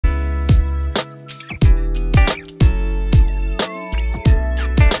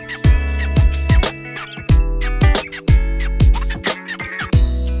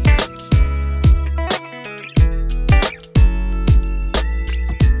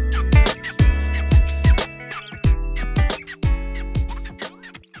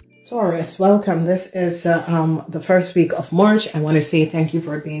Taurus, welcome. This is the first week of March. I want to say thank you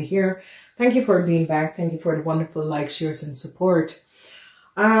for being here. Thank you for being back. Thank you for the wonderful likes, shares, and support.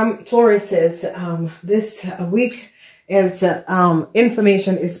 Taurus is this week is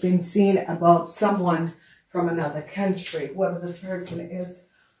information is being seen about someone from another country. Whoever this person is,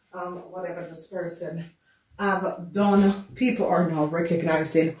 whatever this person have done, people are now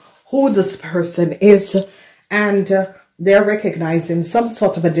recognizing who this person is, and they're recognizing some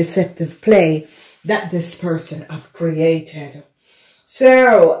sort of a deceptive play that this person have created.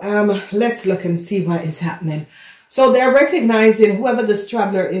 So let's look and see what is happening. So they're recognizing whoever this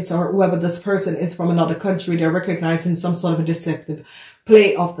traveler is or whoever this person is from another country, they're recognizing some sort of a deceptive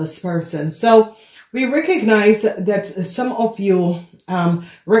play of this person. So we recognize that some of you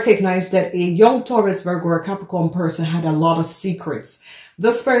recognize that a young Taurus, Virgo, or Capricorn person had a lot of secrets.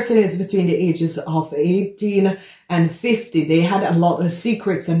 This person is between the ages of 18 and 50. They had a lot of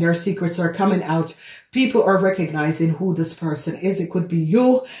secrets, and their secrets are coming out. People are recognizing who this person is. It could be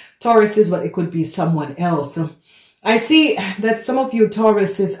you, Tauruses, but it could be someone else. I see that some of you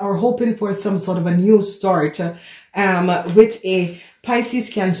Tauruses are hoping for some sort of a new start with a Pisces,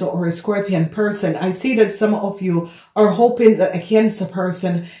 Cancer, or a Scorpion person. I see that some of you are hoping that a Cancer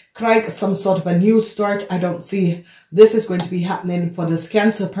person create some sort of a new start. I don't see this is going to be happening for this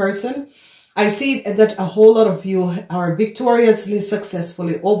Cancer person. I see that a whole lot of you are victoriously,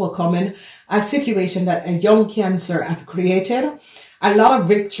 successfully overcoming a situation that a young Cancer have created. A lot of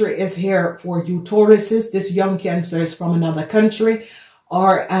victory is here for you Tauruses. This young Cancer is from another country,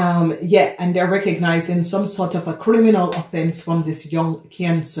 or and they're recognizing some sort of a criminal offense from this young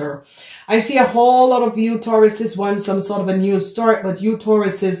Cancer. I see a whole lot of you Tauruses want some sort of a new start, but you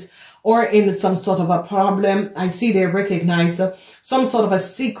Tauruses are in some sort of a problem. I see they recognize some sort of a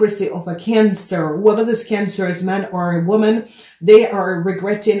secrecy of a Cancer. Whether this Cancer is man or a woman, they are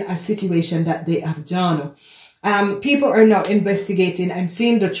regretting a situation that they have done. People are now investigating and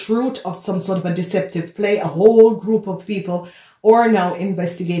seeing the truth of some sort of a deceptive play. A whole group of people are now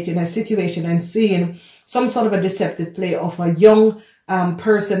investigating a situation and seeing some sort of a deceptive play of a young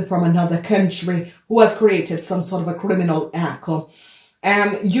person from another country who have created some sort of a criminal act.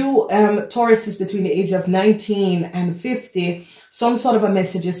 You Tauruses between the age of 19 and 50, some sort of a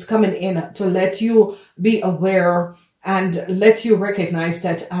message is coming in to let you be aware and let you recognize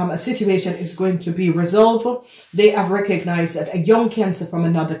that a situation is going to be resolved. They have recognized that a young Cancer from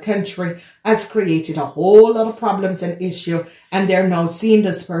another country has created a whole lot of problems and issue, and they're now seeing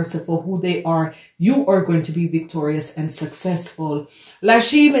this person for who they are. You are going to be victorious and successful.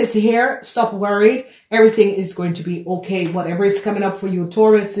 Lashim is here. Stop worried. Everything is going to be okay. Whatever is coming up for you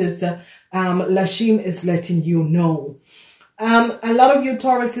Tauruses, Lashim is letting you know. A lot of you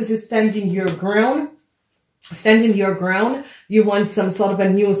Tauruses is standing your ground. Standing your ground. You want some sort of a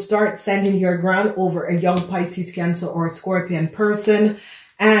new start, standing your ground over a young Pisces, Cancer, or Scorpion person,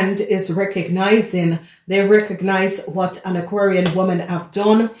 and is recognizing, they recognize what an Aquarian woman have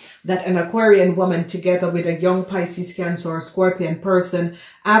done, that an Aquarian woman together with a young Pisces, Cancer, or Scorpion person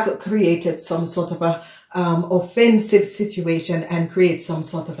have created some sort of a offensive situation and create some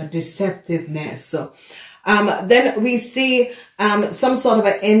sort of a deceptiveness. Then we see some sort of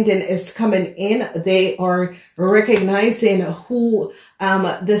an ending is coming in. They are recognizing who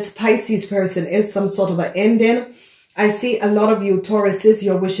this Pisces person is, some sort of an ending. I see a lot of you Tauruses,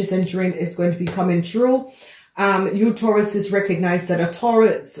 your wishes and dream is going to be coming true. You Tauruses recognize that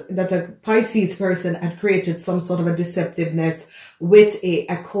a Pisces person had created some sort of a deceptiveness with a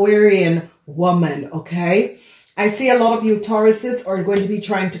Aquarian woman, okay? I see a lot of you Tauruses are going to be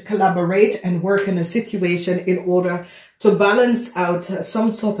trying to collaborate and work in a situation in order to balance out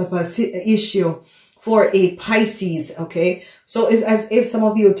some sort of a issue for a Pisces, okay? So it's as if some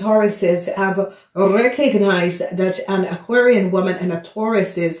of you Tauruses have recognized that an Aquarian woman and a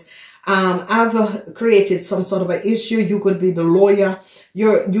Tauruses have created some sort of an issue. You could be the lawyer.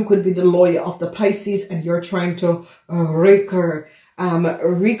 You could be the lawyer of the Pisces, and you're trying to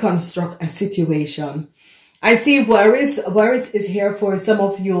reconstruct a situation. I see worries. Worries is here for some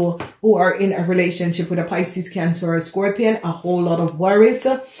of you who are in a relationship with a Pisces, Cancer, or a Scorpion. A whole lot of worries.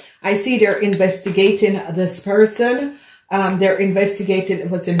 I see they're investigating this person. They're investigating, it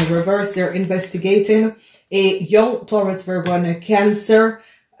was in the reverse. They're investigating a young Taurus, Virgo, and a Cancer,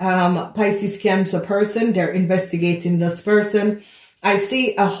 Pisces, Cancer person. They're investigating this person. I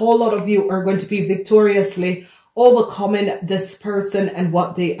see a whole lot of you are going to be victoriously overcoming this person and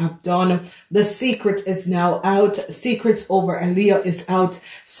what they have done. The secret is now out. Secrets over a Leo is out.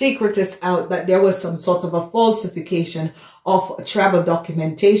 Secret is out that there was some sort of a falsification of travel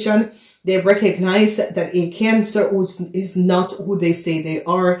documentation. They recognize that a Cancer is not who they say they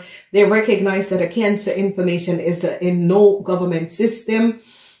are. They recognize that a Cancer information is in no government system.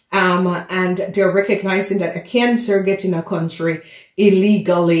 And they're recognizing that a Cancer get in a country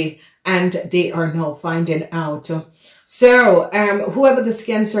illegally, and they are now finding out. So, whoever this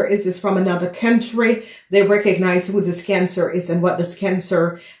Cancer is from another country. They recognize who this Cancer is and what this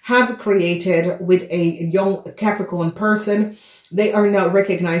Cancer have created with a young Capricorn person. They are now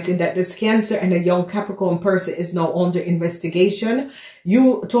recognizing that this Cancer and a young Capricorn person is now under investigation.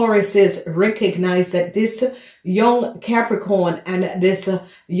 You Tauruses recognize that this young Capricorn and this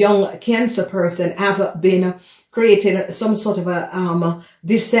young Cancer person have been creating some sort of a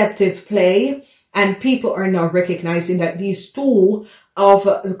deceptive play. And people are now recognizing that these two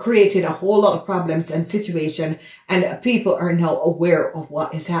have created a whole lot of problems and situation, and people are now aware of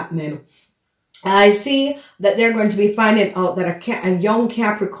what is happening. I see that they're going to be finding out that a young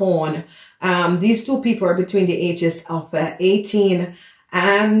Capricorn, these two people are between the ages of 18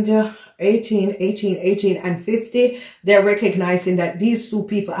 and 50. They're recognizing that these two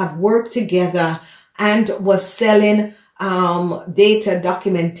people have worked together and was selling data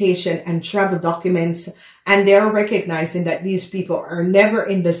documentation and travel documents, and they're recognizing that these people are never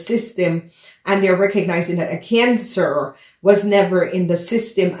in the system, and they're recognizing that a Cancer was never in the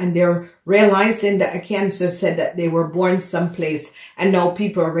system, and they're realizing that a Cancer said that they were born someplace, and now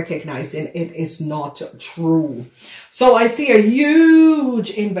people are recognizing it is not true. So I see a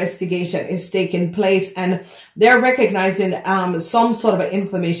huge investigation is taking place, and they're recognizing some sort of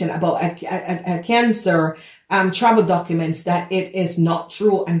information about a Cancer travel documents, that it is not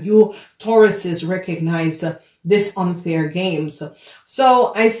true, and you Tauruses recognize this unfair games.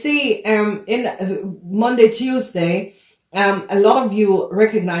 So I see in Monday, Tuesday, a lot of you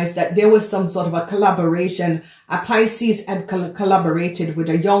recognize that there was some sort of a collaboration. A Pisces had collaborated with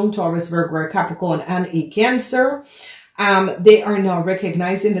a young Taurus, Virgo, or Capricorn, and a Cancer. They are now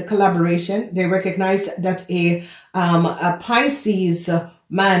recognizing the collaboration. They recognize that a Pisces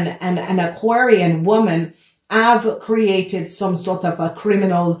man and an Aquarian woman have created some sort of a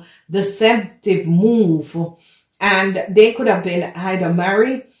criminal deceptive move, and they could have been either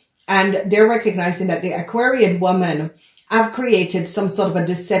married, and they're recognizing that the Aquarian woman have created some sort of a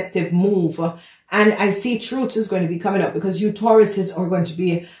deceptive move. And I see truth is going to be coming up, because you Tauruses are going to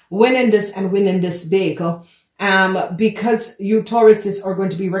be winning this and winning this big. Because you Tauruses are going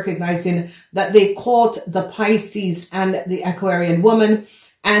to be recognizing that they caught the Pisces and the Aquarian woman,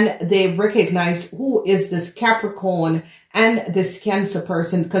 and they recognize who is this Capricorn and this Cancer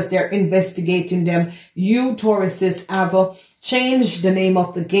person, because they're investigating them. You Tauruses have changed the name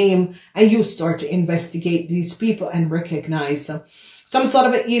of the game, and you start to investigate these people and recognize some sort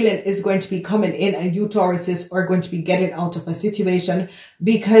of a healing is going to be coming in, and you Tauruses are going to be getting out of a situation,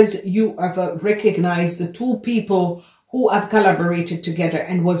 because you have recognized the two people who have collaborated together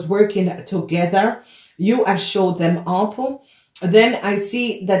and was working together. You have showed them up. Then I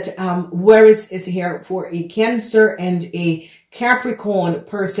see that Whereas is here for a Cancer and a Capricorn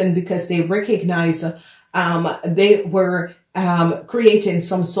person, because they recognize they were creating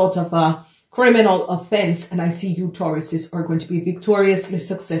some sort of a criminal offense, and I see you Tauruses are going to be victoriously,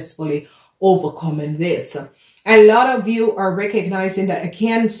 successfully overcoming this. A lot of you are recognizing that a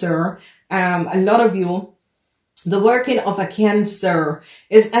Cancer, a lot of you, the working of a Cancer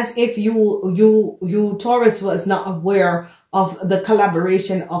is as if you Taurus was not aware of the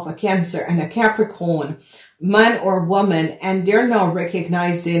collaboration of a Cancer and a Capricorn, man or woman, and they're now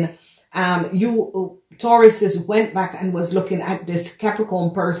recognizing you Tauruses went back and was looking at this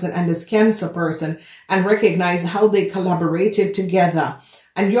Capricorn person and this Cancer person and recognized how they collaborated together.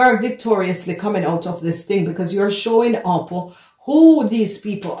 And you're victoriously coming out of this thing, because you're showing up who these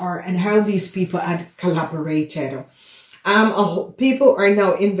people are and how these people had collaborated. People are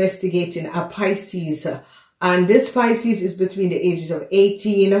now investigating a Pisces, and this Pisces is between the ages of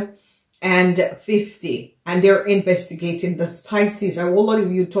 18 and 50, and they're investigating this Pisces. A whole lot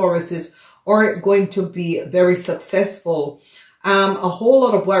of you Tauruses are going to be very successful. A whole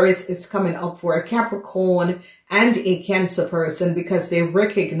lot of worries is coming up for a Capricorn and a Cancer person, because they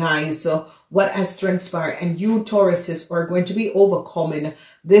recognize what has transpired, and you Tauruses are going to be overcoming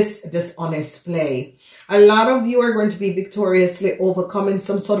this dishonest play. A lot of you are going to be victoriously overcoming.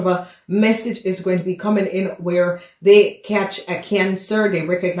 Some sort of a message is going to be coming in where they catch a Cancer. They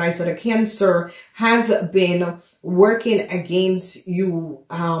recognize that a Cancer has been working against you,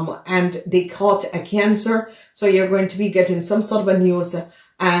 and they caught a Cancer. So you're going to be getting some sort of a news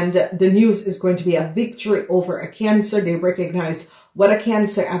And the news is going to be a victory over a Cancer. They recognize what a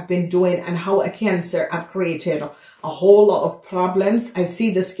Cancer have been doing and how a Cancer have created a whole lot of problems. I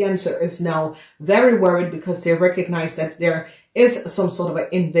see this Cancer is now very worried because they recognize that there is some sort of an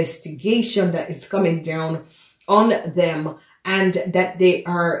investigation that is coming down on them and that they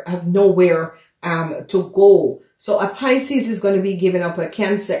have nowhere to go. So a Pisces is going to be giving up a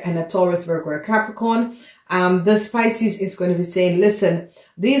Cancer and a Taurus, Virgo, or Capricorn. This Pisces is going to be saying, listen,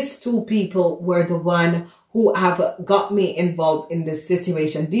 these two people were the one who have got me involved in this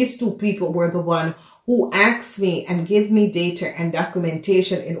situation. These two people were the one who asked me and gave me data and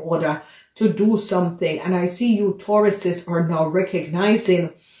documentation in order to do something. And I see you Tauruses are now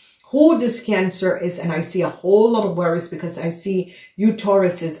recognizing who this Cancer is. And I see a whole lot of worries because I see you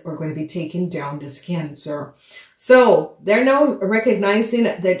Tauruses are going to be taking down this Cancer. So they're now recognizing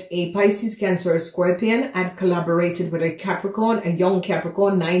that a Pisces, Cancer, or Scorpion had collaborated with a Capricorn, a young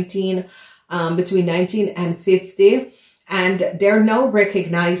Capricorn, between 19 and 50. And they're now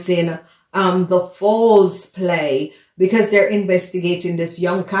recognizing the false play because they're investigating this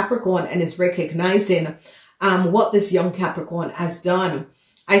young Capricorn and is recognizing what this young Capricorn has done.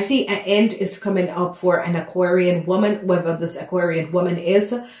 I see an end is coming up for an Aquarian woman, whoever this Aquarian woman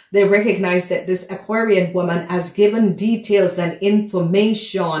is. They recognize that this Aquarian woman has given details and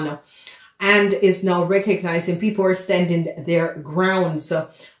information and is now recognizing people are standing their ground. So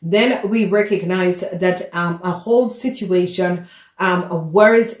then we recognize that a whole situation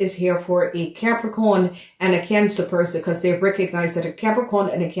worries is here for a Capricorn and a Cancer person because they recognize that a Capricorn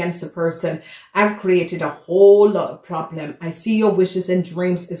and a Cancer person have created a whole lot of problem. I see your wishes and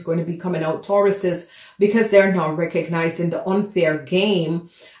dreams is going to be coming out, Tauruses, because they're now recognizing the unfair game.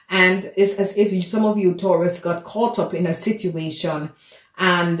 And it's as if some of you Taurus got caught up in a situation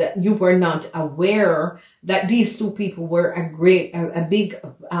and you were not aware that these two people were a big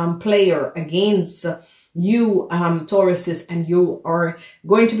player against you Tauruses, and you are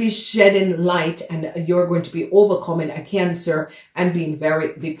going to be shedding light and you're going to be overcoming a Cancer and being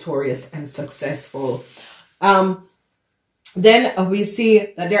very victorious and successful. Then we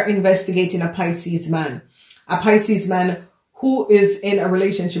see that they're investigating a Pisces man who is in a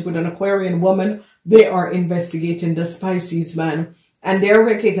relationship with an Aquarian woman. They are investigating this Pisces man and they're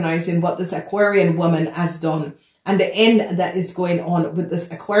recognizing what this Aquarian woman has done and the end that is going on with this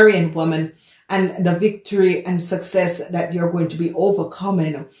Aquarian woman and the victory and success that you're going to be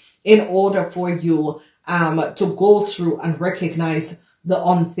overcoming in order for you to go through and recognize the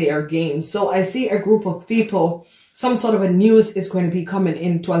unfair game. So I see a group of people, some sort of a news is going to be coming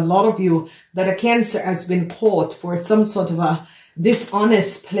into a lot of you that a Cancer has been caught for some sort of a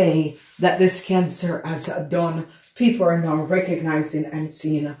dishonest play that this Cancer has done. People are now recognizing and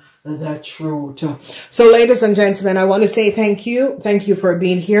seeing the truth. So ladies and gentlemen, I want to say thank you. Thank you for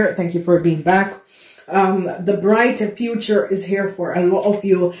being here. Thank you for being back. The bright future is here for a lot of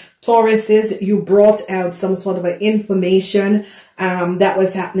you Tauruses. You brought out some sort of information that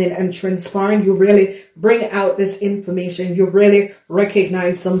was happening and transpiring. You really bring out this information. You really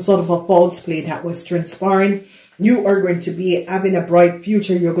recognize some sort of a false play that was transpiring. You are going to be having a bright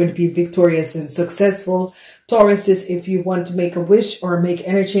future. You're going to be victorious and successful. Tauruses, if you want to make a wish or make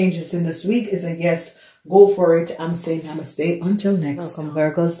any changes in this week, is a yes, go for it. I'm saying namaste until next time.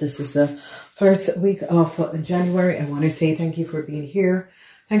 Welcome Virgos. This is the first week of January. I want to say thank you for being here.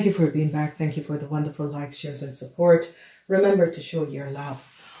 Thank you for being back. Thank you for the wonderful likes, shares, and support. Remember to show your love.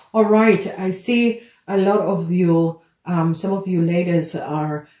 All right. I see a lot of you, some of you ladies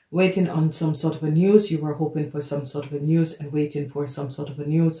are waiting on some sort of a news. You were hoping for some sort of a news and waiting for some sort of a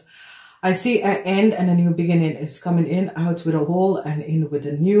news. I see an end and a new beginning is coming in, out with a hole and in with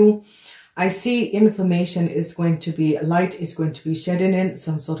a new. I see information is going to be, light is going to be shedding in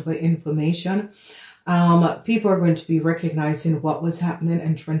some sort of information. People are going to be recognizing what was happening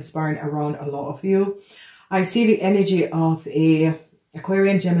and transpiring around a lot of you. I see the energy of a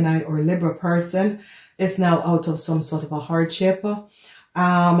Aquarian, Gemini, or Libra person is now out of some sort of a hardship.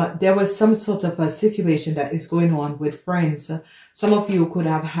 There was some sort of a situation that is going on with friends. Some of you could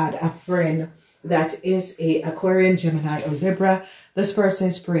have had a friend that is a Aquarian, Gemini, or Libra. This person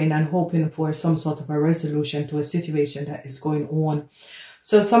is praying and hoping for some sort of a resolution to a situation that is going on.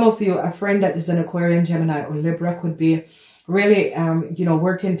 So some of you, a friend that is an Aquarian, Gemini, or Libra could be really,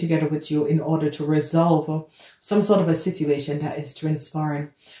 working together with you in order to resolve some sort of a situation that is transpiring.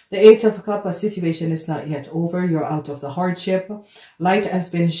 The Eight of Cups, a situation is not yet over. You're out of the hardship. Light has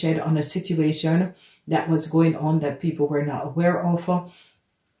been shed on a situation that was going on that people were not aware of.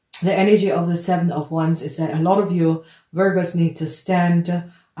 The energy of the Seven of Wands is that a lot of you Virgos need to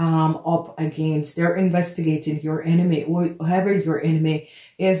stand up against. They're investigating your enemy, whoever your enemy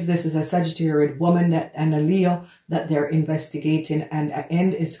is. This is a Sagittarian woman and a Leo that they're investigating, and an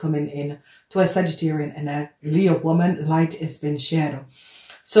end is coming in to a Sagittarian and a Leo woman. Light has been shed.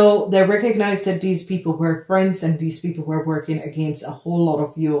 So they recognize that these people were friends and these people were working against a whole lot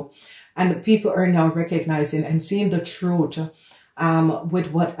of you. And people are now recognizing and seeing the truth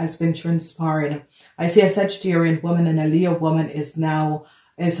with what has been transpiring. I see a Sagittarian woman and a Leo woman is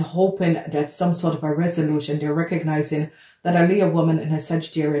hoping that some sort of a resolution. They're recognizing that a Leo woman and a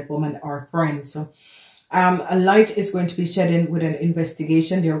Sagittarian woman are friends. A light is going to be shedding with an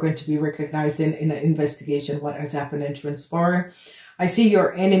investigation. They're going to be recognizing in an investigation what has happened and transpired. I see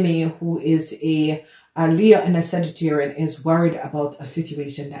your enemy, who is a Leo and a Sagittarian, is worried about a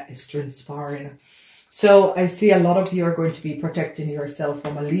situation that is transpiring. So I see a lot of you are going to be protecting yourself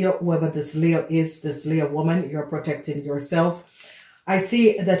from a Leo. Whoever this Leo is, this Leo woman, you're protecting yourself. I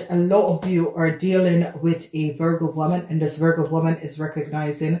see that a lot of you are dealing with a Virgo woman, and this Virgo woman is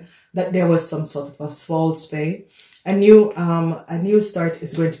recognizing that there was some sort of a false play. A new start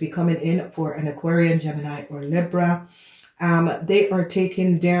is going to be coming in for an Aquarian, Gemini, or Libra. They are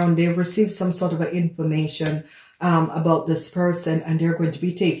taking down, they've received some sort of information about this person, and they're going to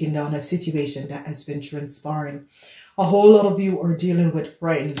be taking down a situation that has been transpiring. A whole lot of you are dealing with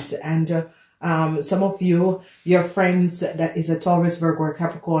friends, and some of you, your friends, that is a Taurus, Virgo, or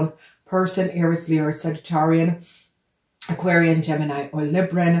Capricorn person, Aries, Leo, or Sagittarian, Aquarian, Gemini, or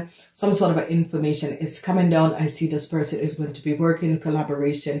Libran. Some sort of information is coming down. I see this person is going to be working in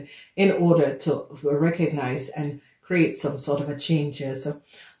collaboration in order to recognize and create some sort of a changes,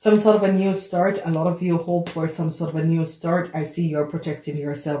 some sort of a new start. A lot of you hope for some sort of a new start. I see you're protecting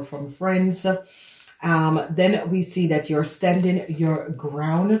yourself from friends. Then we see that you're standing your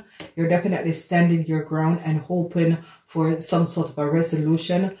ground. You're definitely standing your ground and hoping for some sort of a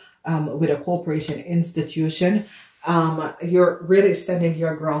resolution with a corporation institution. You're really standing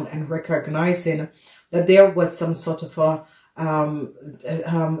your ground and recognizing that there was some sort of a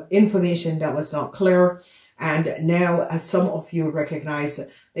information that was not clear. And now, as some of you recognize,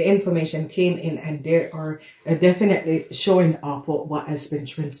 the information came in, and they are definitely showing up what has been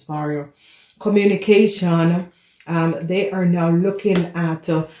transpiring. Communication, they are now looking at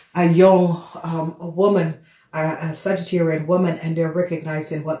a young woman, a Sagittarian woman, and they're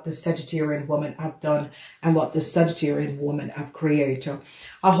recognizing what the Sagittarian woman have done and what the Sagittarian woman have created.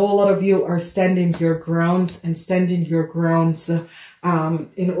 A whole lot of you are standing your grounds and standing your grounds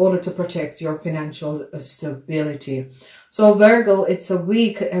in order to protect your financial stability. So Virgo, it's a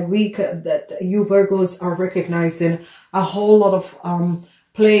week that you Virgos are recognizing a whole lot of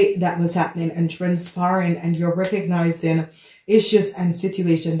play that was happening and transpiring, and you're recognizing issues and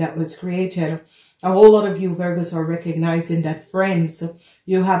situation that was created. A whole lot of you Virgos are recognizing that friends,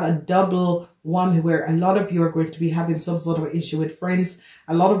 you have a double one where a lot of you are going to be having some sort of issue with friends.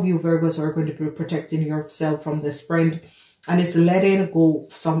 A lot of you Virgos are going to be protecting yourself from this friend, and it's letting go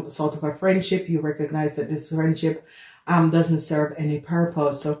some sort of a friendship. You recognize that this friendship doesn't serve any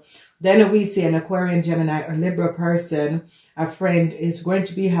purpose. So then we see an Aquarian, Gemini, or Libra person, a friend, is going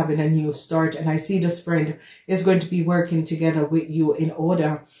to be having a new start. And I see this friend is going to be working together with you in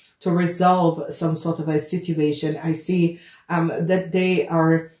order to resolve some sort of a situation. I see that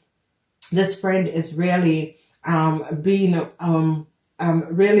this friend is really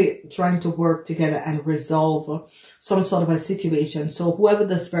really trying to work together and resolve some sort of a situation. So whoever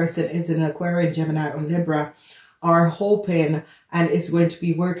this person is, in Aquarian, Gemini, or Libra, are hoping and is going to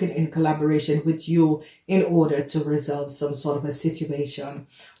be working in collaboration with you in order to resolve some sort of a situation.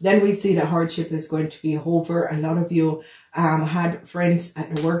 Then we see the hardship is going to be over. A lot of you had friends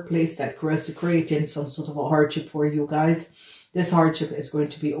at the workplace that was creating some sort of a hardship for you guys. This hardship is going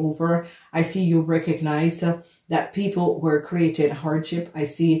to be over. I see you recognize that people were creating hardship. I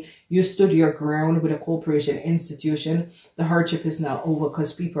see you stood your ground with a corporation institution. The hardship is now over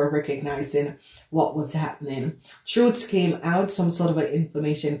because people are recognizing what was happening. Truths came out. Some sort of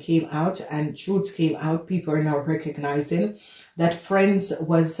information came out, and truths came out. People are now recognizing that friends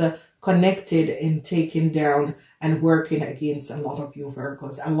was connected in taking down and working against a lot of you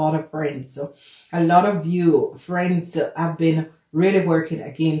Virgos, a lot of friends. So a lot of you friends have been really working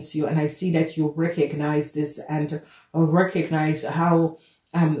against you, and I see that you recognize this and recognize how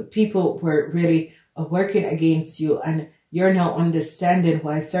people were really working against you, and you're now understanding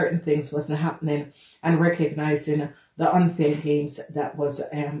why certain things wasn't happening and recognizing the unfair games that was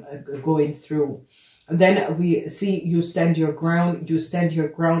going through. Then we see you stand your ground,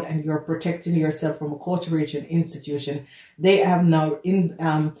 and you're protecting yourself from a corporation institution. They have now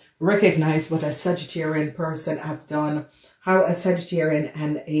recognized what a Sagittarian person have done how a Sagittarian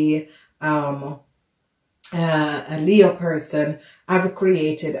and a Leo person have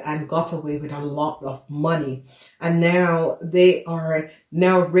created and got away with a lot of money, and now they are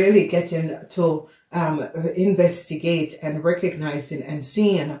now really getting to investigate and recognizing and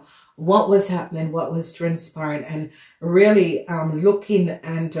seeing what was happening, what was transpiring, and really looking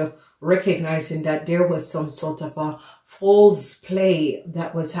and recognizing that there was some sort of a false play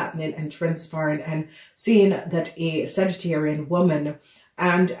that was happening and transpiring, and seeing that a Sagittarian woman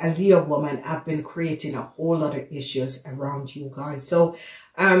and a Leo woman have been creating a whole lot of issues around you guys. So,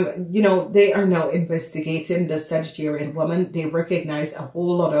 you know, they are now investigating the Sagittarian woman. They recognize a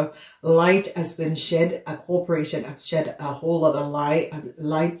whole lot of light has been shed. A corporation has shed a whole lot of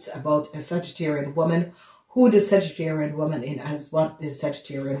lights about a Sagittarian woman, who the Sagittarian woman is, as what the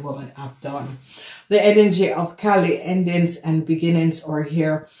Sagittarian woman have done. The energy of Kali, endings and beginnings are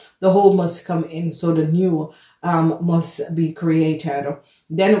here. The whole must come in, so the new must be created.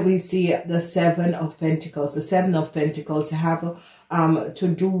 Then we see the Seven of Pentacles. The Seven of Pentacles have to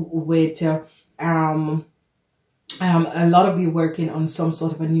do with a lot of you working on some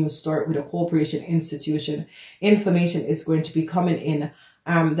sort of a new start with a corporation, institution. Information is going to be coming in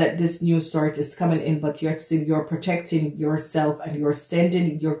that this new start is coming in, but you're protecting yourself and you're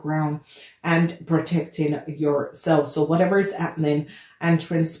standing your ground and protecting yourself. So whatever is happening and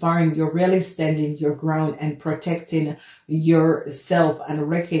transpiring, you're really standing your ground and protecting yourself and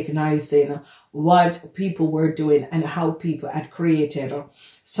recognizing what people were doing and how people had created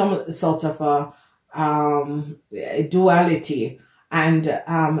some sort of a duality, and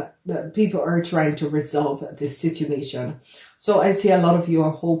people are trying to resolve this situation. So I see a lot of you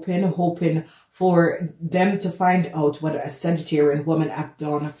are hoping for them to find out what a Sagittarian woman have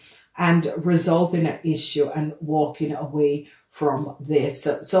done and resolving an issue and walking away from this.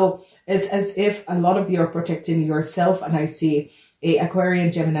 So it's as if a lot of you are protecting yourself, and I see a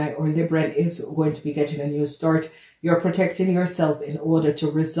Aquarian, Gemini, or Libran is going to be getting a new start. You're protecting yourself in order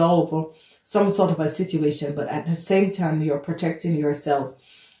to resolve some sort of a situation, but at the same time, you're protecting yourself.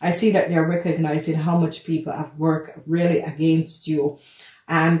 I see that they're recognizing how much people have worked really against you.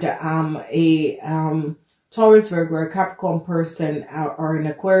 And a Taurus, Virgo, or Capricorn person, or an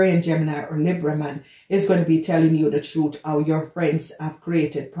Aquarian, Gemini, or Libra man is going to be telling you the truth, how your friends have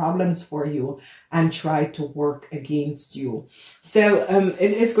created problems for you and tried to work against you. So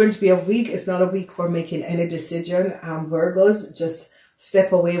it is going to be a week. It's not a week for making any decision. Virgos, just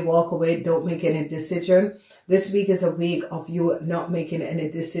step away, walk away, don't make any decision. This week is a week of you not making any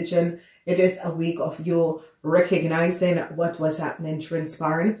decision. It is a week of you recognizing what was happening,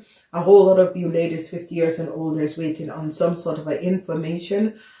 transpiring. A whole lot of you ladies, 50 years and older, is waiting on some sort of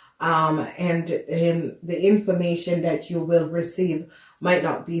information. And the information that you will receive might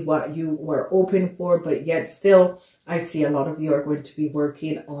not be what you were hoping for, but yet still, I see a lot of you are going to be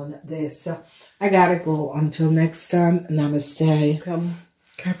working on this. I gotta go until next time. Namaste. Welcome,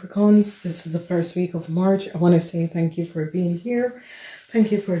 Capricorns. This is the first week of March. I want to say thank you for being here.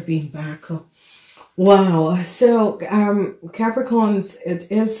 Thank you for being back. Wow. So, Capricorns,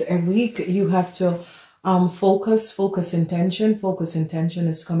 it is a week you have to focus intention. Focus intention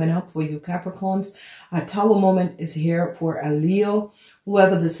is coming up for you, Capricorns. A Tower moment is here for a Leo.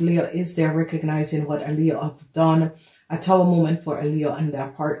 Whoever this Leo is, they're recognizing what a Leo have done. A Tower moment for a Leo and their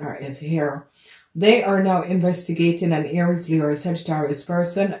partner is here. They are now investigating an Aries, Leo, or Sagittarius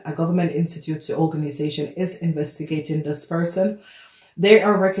person. A government institute or organization is investigating this person. They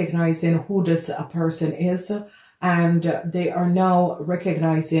are recognizing who this person is, and they are now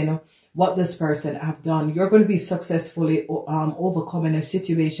recognizing what this person have done. You're going to be successfully overcoming a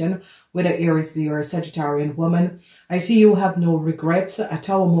situation with an Aries, Leo, or Sagittarian woman. I see you have no regrets. A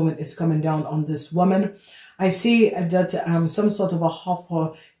Tower moment is coming down on this woman. I see that some sort of a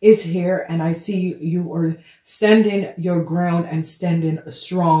offer is here, and I see you are standing your ground and standing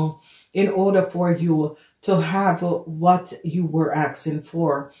strong in order for you to have what you were asking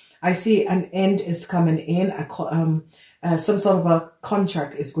for. I see an end is coming in. Some sort of a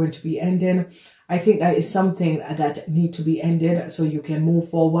contract is going to be ending. I think that is something that need to be ended so you can move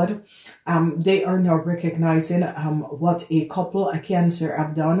forward. They are now recognizing what a couple, a Cancer,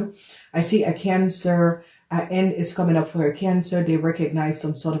 have done. I see a Cancer end is coming up for a Cancer. They recognize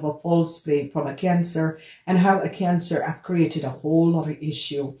some sort of a false play from a Cancer and how a Cancer have created a whole lot of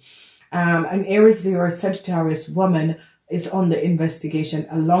issue. An Aries, Leo, or Sagittarius woman is on the investigation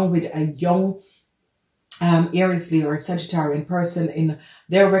along with a young Aries, Leo, or Sagittarian person.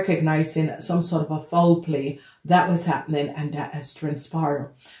 They're recognizing some sort of a foul play that was happening and that has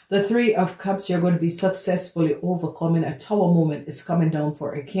transpired. The Three of Cups, you're going to be successfully overcoming. A Tower moment is coming down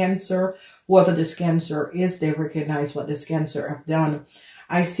for a Cancer. Whoever this Cancer is, they recognize what this Cancer have done.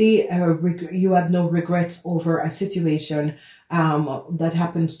 I see you have no regrets over a situation that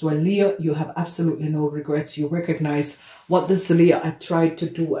happens to a Leo. You have absolutely no regrets. You recognize what this Leo had tried to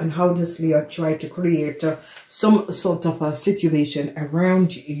do and how this Leo tried to create some sort of a situation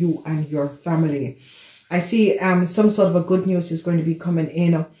around you and your family. I see some sort of a good news is going to be coming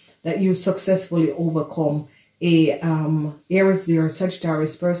in that you successfully overcome a Aries, Leo,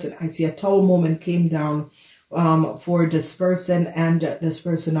 Sagittarius person. I see a Tower moment came down for this person, and this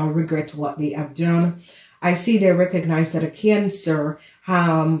person now regret what they have done. I see they recognize that a Cancer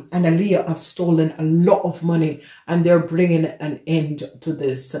and a Leo have stolen a lot of money, and they're bringing an end to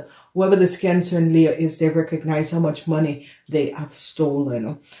this. Whoever this Cancer and Leo is, they recognize how much money they have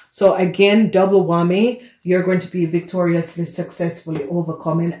stolen. So again, double whammy. You're going to be victoriously, successfully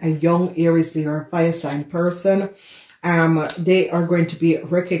overcoming a young Aries, Leo, or fire sign person. They are going to be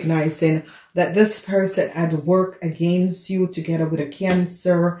recognizing that this person had worked against you together with a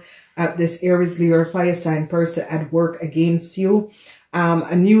Cancer. This Aries, Leo, or fire sign person had worked against you.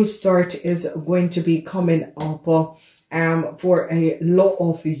 A new start is going to be coming up for a lot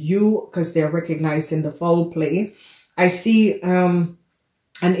of you because they're recognizing the foul play. I see an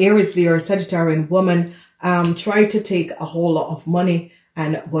Aries, Leo, or Sagittarian woman tried to take a whole lot of money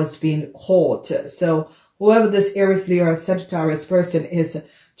and was being caught. So whoever this Aries, Leo, or Sagittarius person is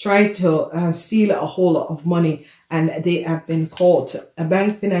tried to steal a whole lot of money and they have been caught. A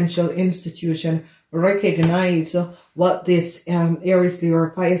bank, financial institution recognize what this Aries, Leo,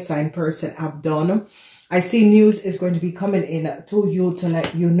 or fire sign person have done. I see news is going to be coming in to you to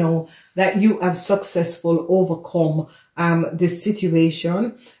let you know that you have successfully overcome this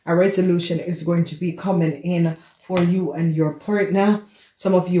situation. A resolution is going to be coming in for you and your partner.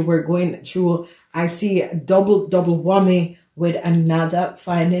 Some of you were going through, I see double whammy with another,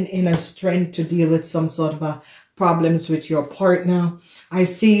 finding inner strength to deal with some sort of problems with your partner. I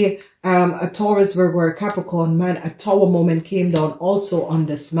see a Taurus, Virgo, or Capricorn man. A Tower moment came down also on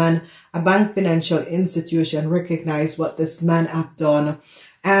this man. A bank, financial institution recognize what this man have done.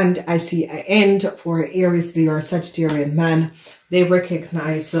 And I see an end for Aries, Leo, or Sagittarian man. They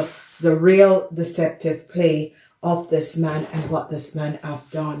recognize the real deceptive play of this man and what this man have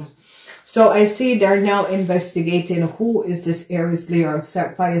done. So I see they're now investigating who is this Aries, Leo, or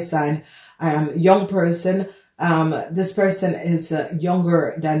fire sign young person. This person is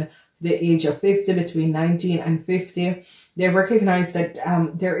younger than the age of 50, between 19 and 50. They recognize that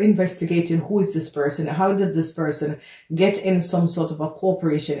they're investigating who is this person. How did this person get in some sort of a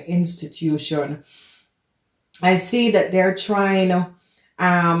corporation institution? I see that they're trying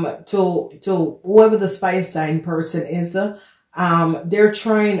to whoever the fire sign person is, they're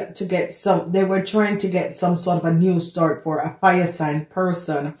trying to get they were trying to get some sort of a new start for a fire sign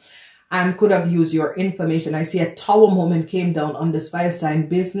person and could have used your information. I see a Tower moment came down on this fire sign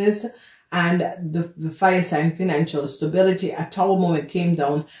business and the fire sign financial stability. A Tower moment came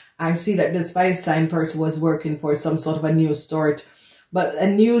down. I see that this fire sign person was working for some sort of a new start, but a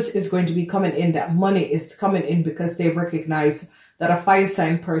news is going to be coming in that money is coming in because they recognize that a fire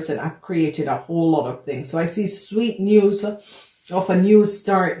sign person have created a whole lot of things. So I see sweet news of a new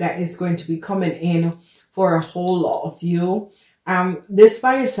start that is going to be coming in for a whole lot of you. This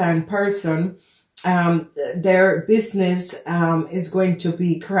fire sign person, their business is going to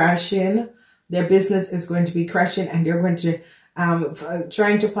be crashing. Their business is going to be crashing and they're going to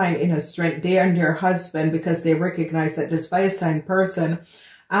trying to find inner strength, they and their husband, because they recognize that this fire sign person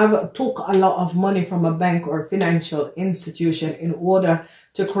took a lot of money from a bank or financial institution in order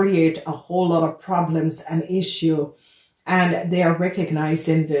to create a whole lot of problems and issue. And they are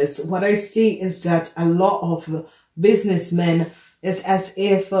recognizing this. What I see is that a lot of businessmen, is as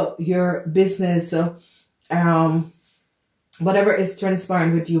if your business, whatever is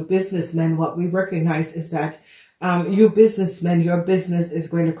transpiring with you businessmen, what we recognize is that you businessmen, your business is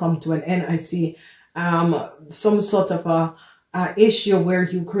going to come to an end. I see some sort of a issue where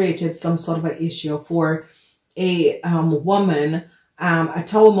you created some sort of an issue for a woman. A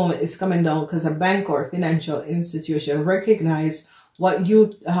Tower moment is coming down because a bank or financial institution recognize what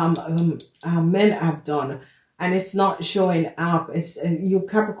you men have done, and it's not showing up. It's you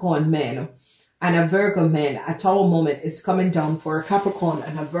Capricorn men and a Virgo man. A Tower moment is coming down for a Capricorn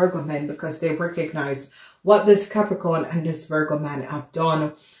and a Virgo man because they recognize what this Capricorn and this Virgo man have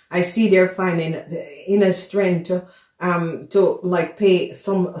done. I see they're finding inner strength to like pay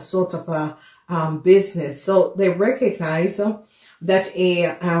some sort of a business. So they recognize that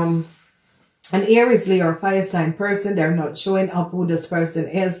An Aries, Leo, or fire sign person. They're not showing up who this person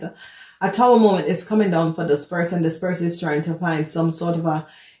is. A Tower moment is coming down for this person. This person is trying to find some sort of a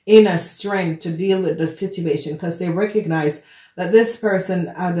inner strength to deal with the situation, because they recognize that this person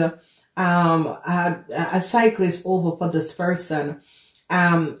had a cycle is over for this person.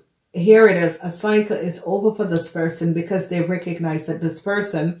 Here it is, a cycle is over for this person, because they recognize that this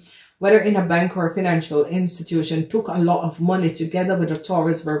person, whether in a bank or a financial institution, took a lot of money together with a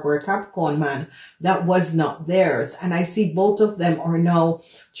Taurus, Virgo, or Capricorn man that was not theirs. And I see both of them are now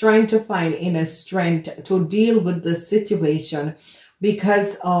trying to find inner strength to deal with the situation,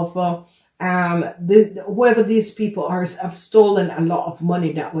 because of whoever these people are have stolen a lot of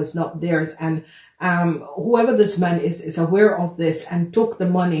money that was not theirs. And whoever this man is aware of this and took the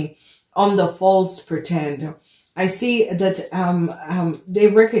money under false pretend. I see that they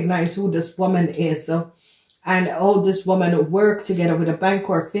recognize who this woman is, and all this woman worked together with a bank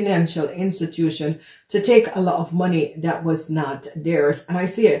or financial institution to take a lot of money that was not theirs. And I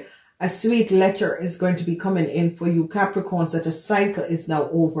see a sweet letter is going to be coming in for you Capricorns, that the cycle is now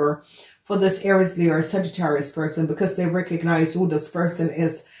over for this Aries, Leo, or Sagittarius person, because they recognize who this person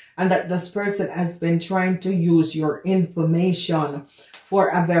is, and that this person has been trying to use your information for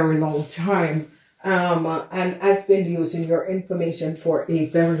a very long time. And has been using your information for a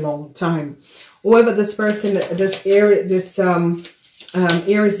very long time. Whoever this person, this Aries,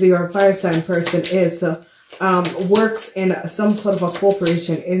 Leo, or fire sign person is, works in some sort of a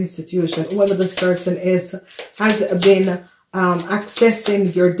corporation institution. Whoever this person is has been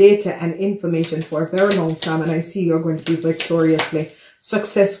accessing your data and information for a very long time, and I see you're going to be victoriously,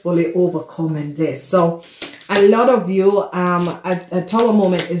 successfully overcoming this. So a lot of you, a Tower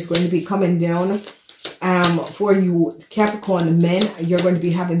moment is going to be coming down for you Capricorn men. You're going to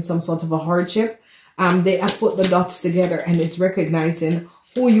be having some sort of a hardship. They have put the dots together and is recognizing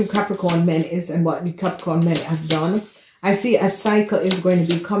who you Capricorn men is and what you Capricorn men have done. I see a cycle is going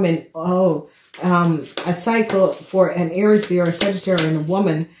to be coming. A cycle for an Aries, Leo, or Sagittarian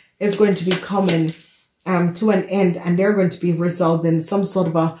woman is going to be coming to an end, and they're going to be resolving some sort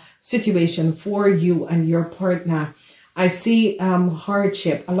of a situation for you and your partner. I see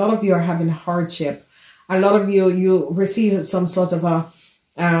hardship. A lot of you are having hardship. A lot of you receive some sort of a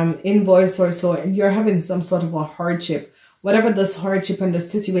invoice or so, and you're having some sort of a hardship. Whatever this hardship and the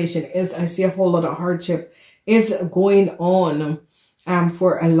situation is, I see a whole lot of hardship is going on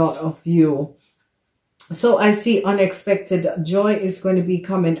for a lot of you. So I see unexpected joy is going to be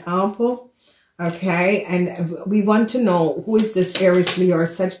coming up. Okay, and we want to know, who is this Aries, Leo, or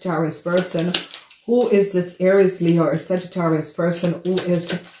Sagittarius person? Who is this Aries, Leo, or Sagittarius person? Who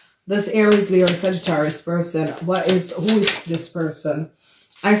is this Aries, Leo, or Sagittarius person? Who is this person?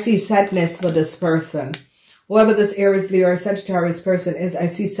 I see sadness for this person. Whoever this Aries, Leo, or Sagittarius person is, I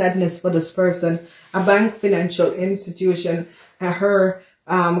see sadness for this person. A bank, financial institution, her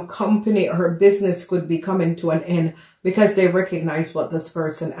company or her business could be coming to an end, because they recognize what this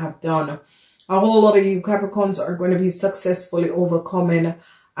person have done. A whole lot of you Capricorns are going to be successfully overcoming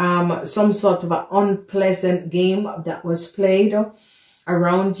some sort of an unpleasant game that was played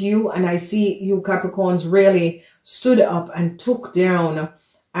around you. And I see you Capricorns really stood up and took down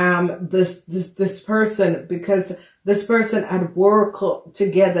this person, because this person had worked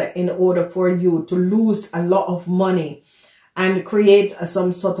together in order for you to lose a lot of money and create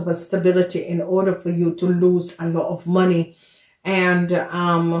some sort of a stability in order for you to lose a lot of money. And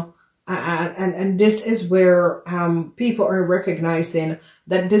this is where people are recognizing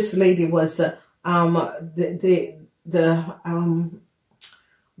that this lady was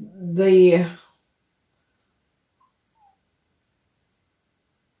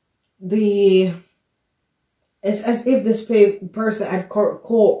it's as if this person had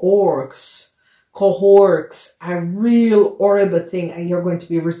cohorts, a real horrible thing, and you're going to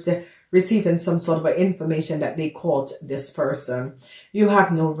be receiving some sort of information that they caught this person. You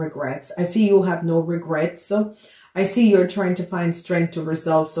have no regrets. I see you have no regrets. I see you're trying to find strength to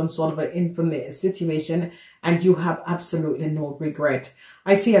resolve some sort of an infamous situation, and you have absolutely no regret.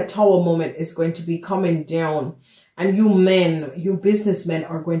 I see a Tower moment is going to be coming down, and you men, you businessmen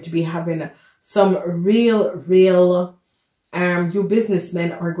are going to be having some you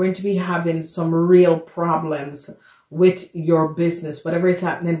businessmen are going to be having some real problems with your business. Whatever is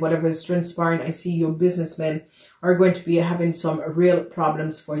happening, whatever is transpiring, I see you businessmen are going to be having some real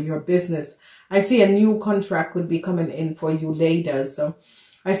problems for your business. I see a new contract would be coming in for you ladies. So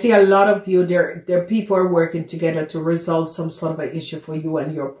I see a lot of you, their people are working together to resolve some sort of an issue for you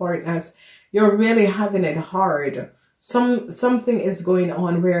and your partners. You're really having it hard. Something is going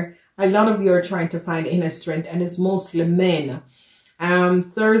on where a lot of you are trying to find inner strength, and it's mostly men.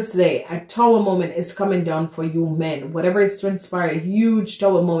 Thursday, a tower moment is coming down for you men. Whatever is transpiring, a huge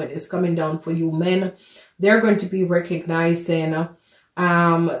tower moment is coming down for you men. They're going to be recognizing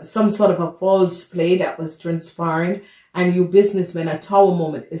some sort of a false play that was transpiring. And you businessmen, a tower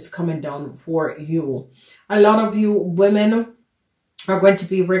moment is coming down for you. A lot of you women are going to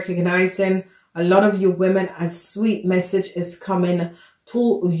be recognizing, a lot of you women, a sweet message is coming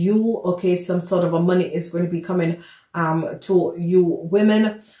to you. Okay, some sort of a money is going to be coming to you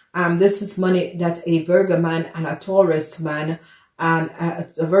women. This is money that a Virgo man and a Taurus man and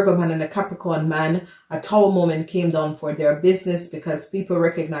a Virgo man and a Capricorn man, a tower moment came down for their business, because people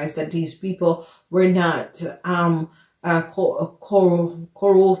recognize that these people were not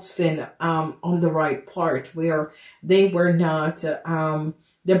corrupting on the right part, where they were not,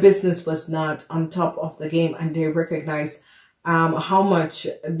 their business was not on top of the game, and they recognize how much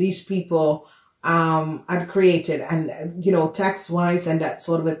these people had created, and you know, tax wise and that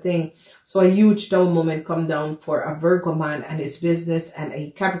sort of a thing. So a huge down moment come down for a Virgo man and his business, and a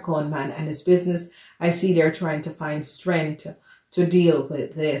Capricorn man and his business. I see they're trying to find strength to deal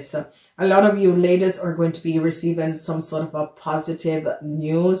with this. A lot of you ladies are going to be receiving some sort of a positive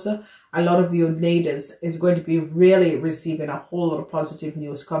news. A lot of you ladies is going to be really receiving a whole lot of positive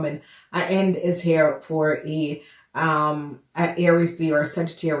news coming. An end is here for a Aries, Leo, or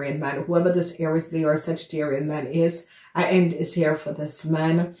Sagittarian man. Whoever this Aries, Leo, or Sagittarian man is, an end is here for this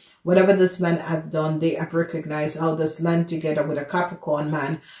man. Whatever this man has done, they have recognized how this man, together with a Capricorn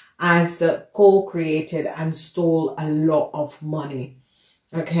man, has co-created and stole a lot of money.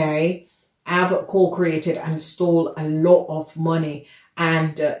 Okay, have co-created and stole a lot of money,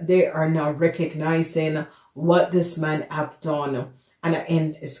 and they are now recognizing what this man have done, and an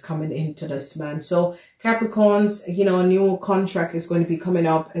end is coming into this man. So Capricorns, you know, a new contract is going to be coming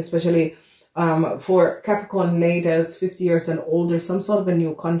up, especially for Capricorn ladies 50 years and older. Some sort of a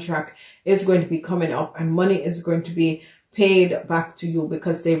new contract is going to be coming up, and money is going to be paid back to you,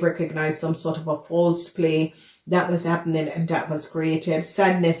 because they recognize some sort of a false play that was happening and that was created.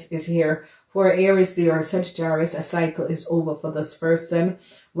 Sadness is here for Aries, Leo, or Sagittarius. A cycle is over for this person,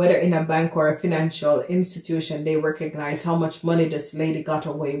 whether in a bank or a financial institution. They recognize how much money this lady got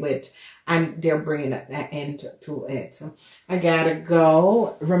away with, and they're bringing an end to it. I gotta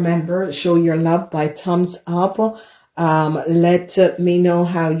go. Remember, show your love by thumbs up. Let me know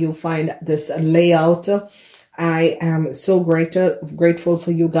how you find this layout. I am so grateful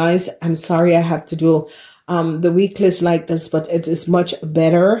for you guys. I'm sorry I have to do the weeklies like this, but it is much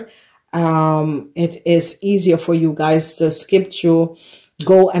better. It is easier for you guys to skip through,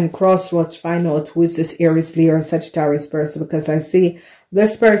 go and crossroads, find out who is this Aries, Leo, or Sagittarius person, because I see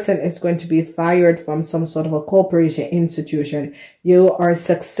this person is going to be fired from some sort of a corporation institution. You work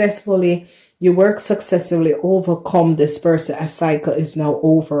successfully, overcome this person. A cycle is now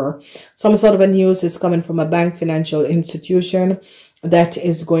over. Some sort of a news is coming from a bank, financial institution. That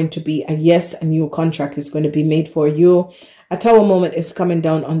is going to be a yes. A new contract is going to be made for you. A tower moment is coming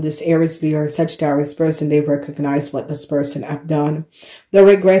down on this Aries, Leo, or Sagittarius person. They recognize what this person have done. The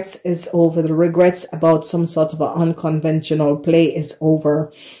regrets is over. The regrets about some sort of an unconventional play is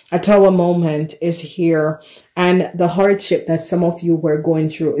over. A tower moment is here. And the hardship that some of you were going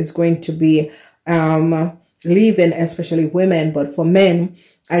through is going to be leaving, especially women. But for men,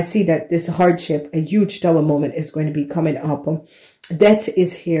 I see that this hardship, a huge tower moment, is going to be coming up. Death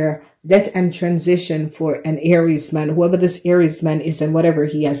is here. Death and transition for an Aries man. Whoever this Aries man is and whatever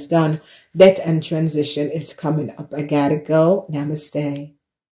he has done, death and transition is coming up. I gotta go. Namaste.